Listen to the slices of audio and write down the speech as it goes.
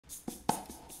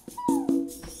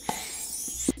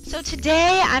So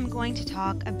today I'm going to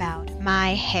talk about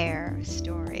my hair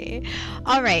story.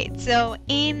 Alright, so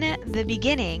in the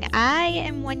beginning, I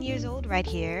am 1 year old right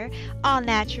here, all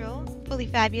natural, fully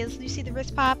fabulous. You see the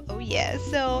wrist pop? Oh yeah.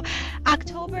 So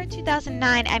October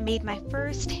 2009, I made my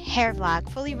first hair vlog,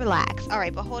 fully relaxed.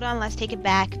 Alright, but hold on, let's take it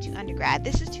back to undergrad.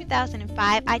 This is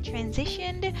 2005. I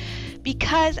transitioned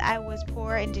because I was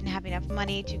poor and didn't have enough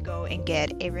money to go and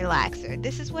get a relaxer.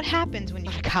 This is what happens when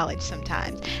you're in college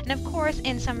sometimes. And of course,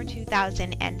 in summer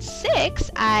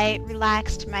 2006, I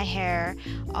relaxed my hair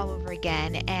all over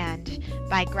again, and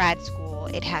by grad school,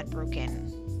 it had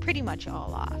broken pretty much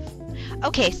all off.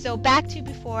 Okay, so back to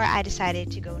before I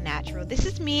decided to go natural. This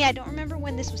is me. I don't remember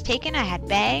when this was taken. I had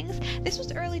bangs. This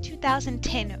was early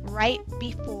 2010, right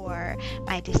before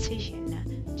my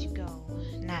decision to go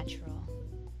natural.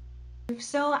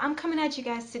 So I'm coming at you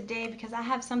guys today because I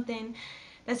have something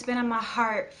that's been on my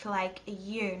heart for like a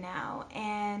year now,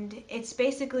 and it's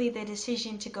basically the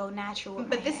decision to go natural with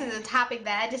But this is a topic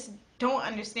that I just don't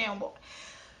understand.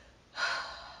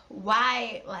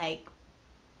 Why, like,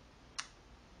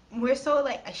 we're so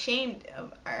like ashamed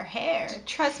of our hair.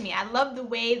 Trust me, I love the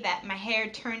way that my hair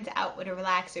turns out with a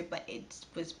relaxer, but it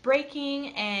was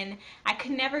breaking and I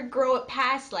could never grow it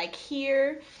past like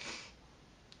here.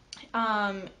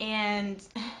 And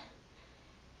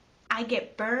I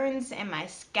get burns in my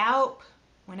scalp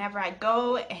whenever I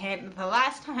go, and the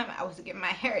last time I was getting my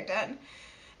hair done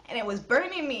and it was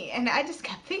burning me, and I just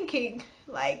kept thinking,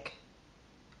 like,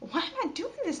 why am I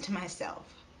doing this to myself?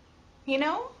 You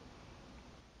know?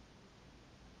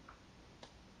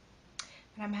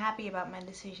 But I'm happy about my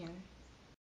decision.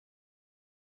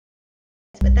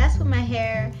 But that's what my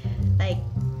hair, like,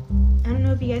 I don't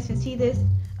know if you guys can see this.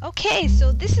 Okay,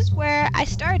 so this is where I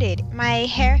started. My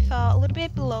hair fell a little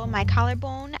bit below my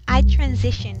collarbone. I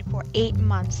transitioned for 8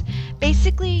 months,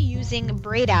 basically using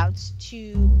braid outs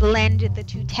to blend the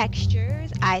two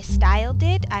textures. I styled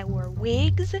it. I wore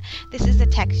wigs. This is a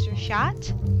texture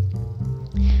shot.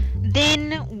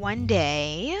 Then one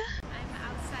day, I'm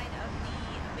outside of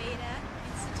the Beta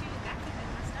Institute. That could be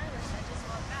my stylist that just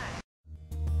walked by.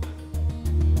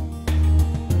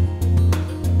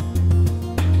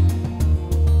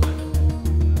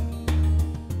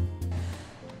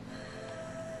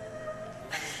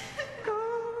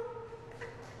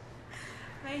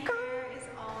 My hair is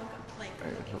all like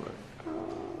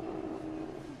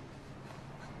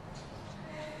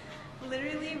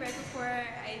literally right before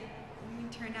I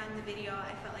turned on the video,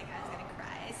 I felt like I was gonna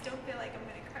cry. I still feel like I'm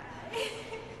gonna cry.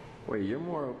 Wait, you're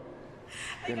more,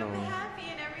 like, I'm happy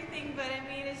and everything, but I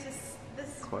mean, it's just, this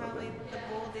is probably the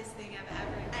boldest thing I've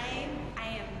ever done. I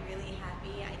am really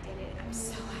happy I did it. I'm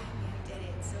so happy I did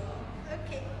it. So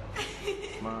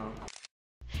okay. Mom.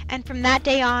 and from that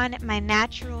day on, my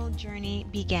natural journey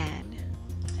began.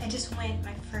 I just went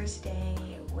my first day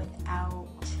without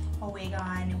a wig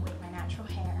on, with my natural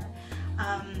hair.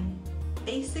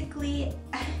 Basically,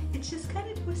 it's just kind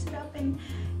of twisted up, and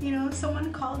you know,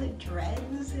 someone called it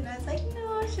dreads, and I was like,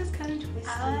 no, it's just kind of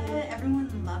twisted. Everyone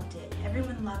loved it.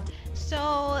 Everyone loved it.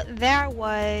 So there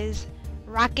was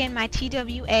rocking my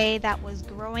TWA that was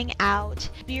growing out,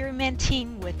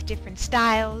 experimenting with different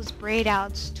styles, braid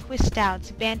outs, twist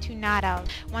outs, bantu knot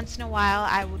outs. Once in a while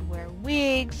I would wear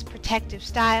wigs, protective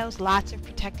styles, lots of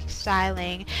protective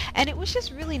styling, and it was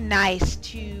just really nice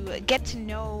to get to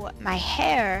know my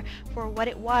hair for what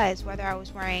it was, whether I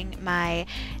was wearing my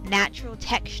natural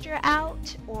texture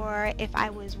out or if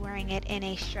I was wearing it in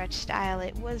a stretch style.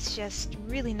 It was just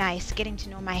really nice getting to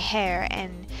know my hair,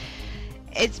 and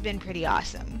it's been pretty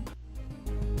awesome.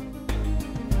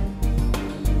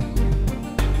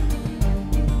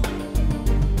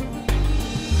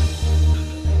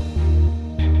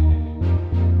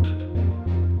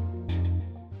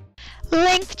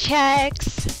 Length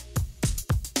checks.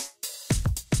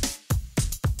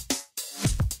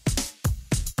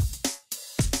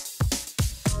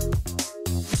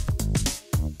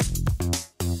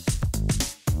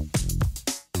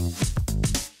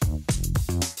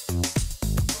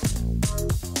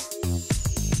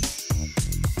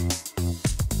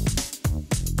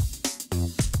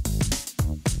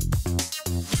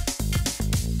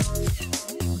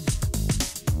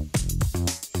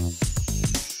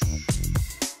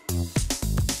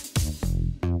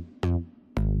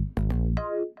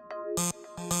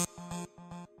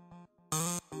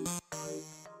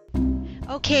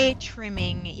 4K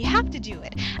trimming. You have to do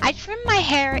it. I trim my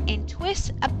hair in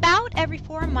twists about every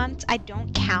 4 months. I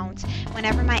don't count.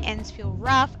 Whenever my ends feel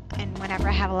rough and whenever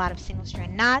I have a lot of single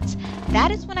strand knots,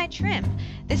 that is when I trim.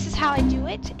 This is how I do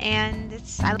it, and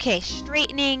it's okay.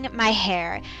 Straightening my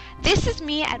hair. This is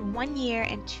me at 1 year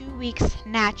and 2 weeks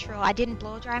natural. I didn't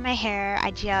blow dry my hair.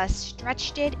 I just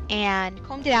stretched it and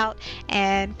combed it out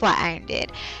and flat ironed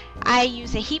it. I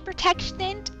use a heat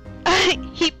protectant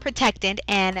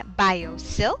and bio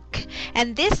silk,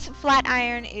 and this flat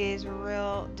iron is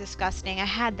real disgusting. I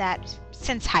had that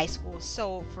since high school,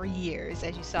 so for years.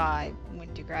 As you saw, I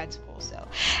went to grad school. So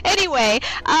anyway,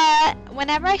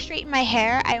 whenever I straighten my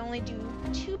hair, I only do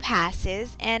 2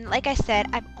 passes, and like I said,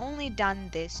 I've only done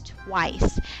this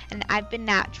twice, and I've been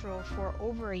natural for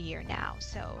over a year now.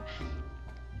 So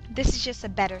this is just a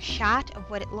better shot of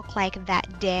what it looked like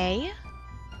that day.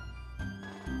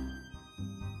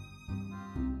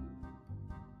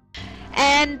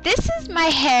 And this is my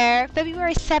hair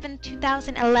February 7th,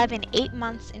 2011, 8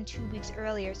 months and 2 weeks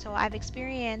earlier. So I've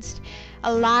experienced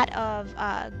a lot of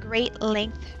great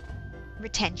length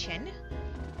retention.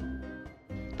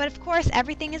 But of course,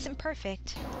 everything isn't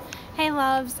perfect. Hey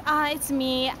loves, it's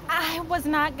me. I was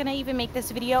not gonna even make this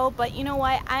video, but you know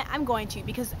what? I'm going to,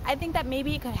 because I think that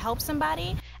maybe it could help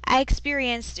somebody. I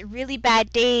experienced really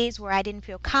bad days where I didn't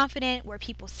feel confident, where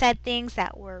people said things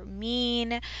that were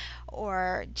mean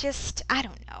or just, I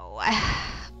don't know.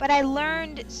 But I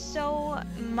learned so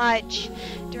much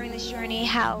during this journey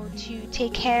how to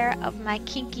take care of my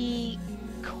kinky,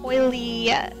 coily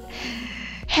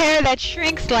hair that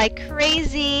shrinks like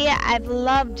crazy. I've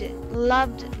loved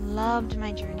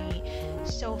my journey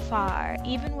so far,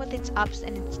 even with its ups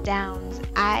and its downs.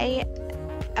 I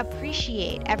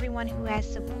appreciate everyone who has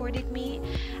supported me.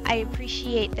 I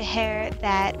appreciate the hair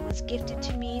that was gifted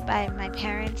to me by my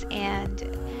parents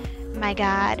and my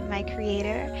God, my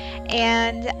creator.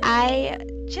 And I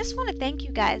just want to thank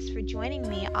you guys for joining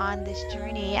me on this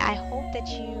journey. I hope that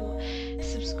you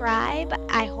subscribe.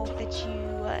 I hope that you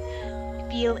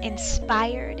feel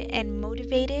inspired and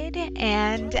motivated,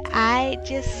 and I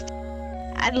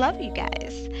love you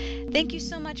guys. Thank you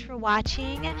so much for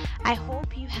watching. I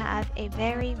hope you have a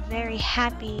very, very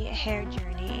happy hair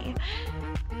journey.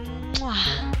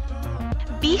 Mwah.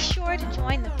 Be sure to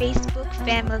join the Facebook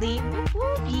family. Whoop,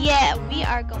 whoop. Yeah, we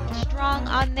are going strong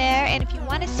on there. And if you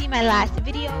want to see my last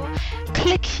video,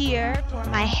 click here for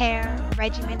my hair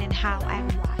regimen and how I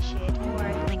wash it.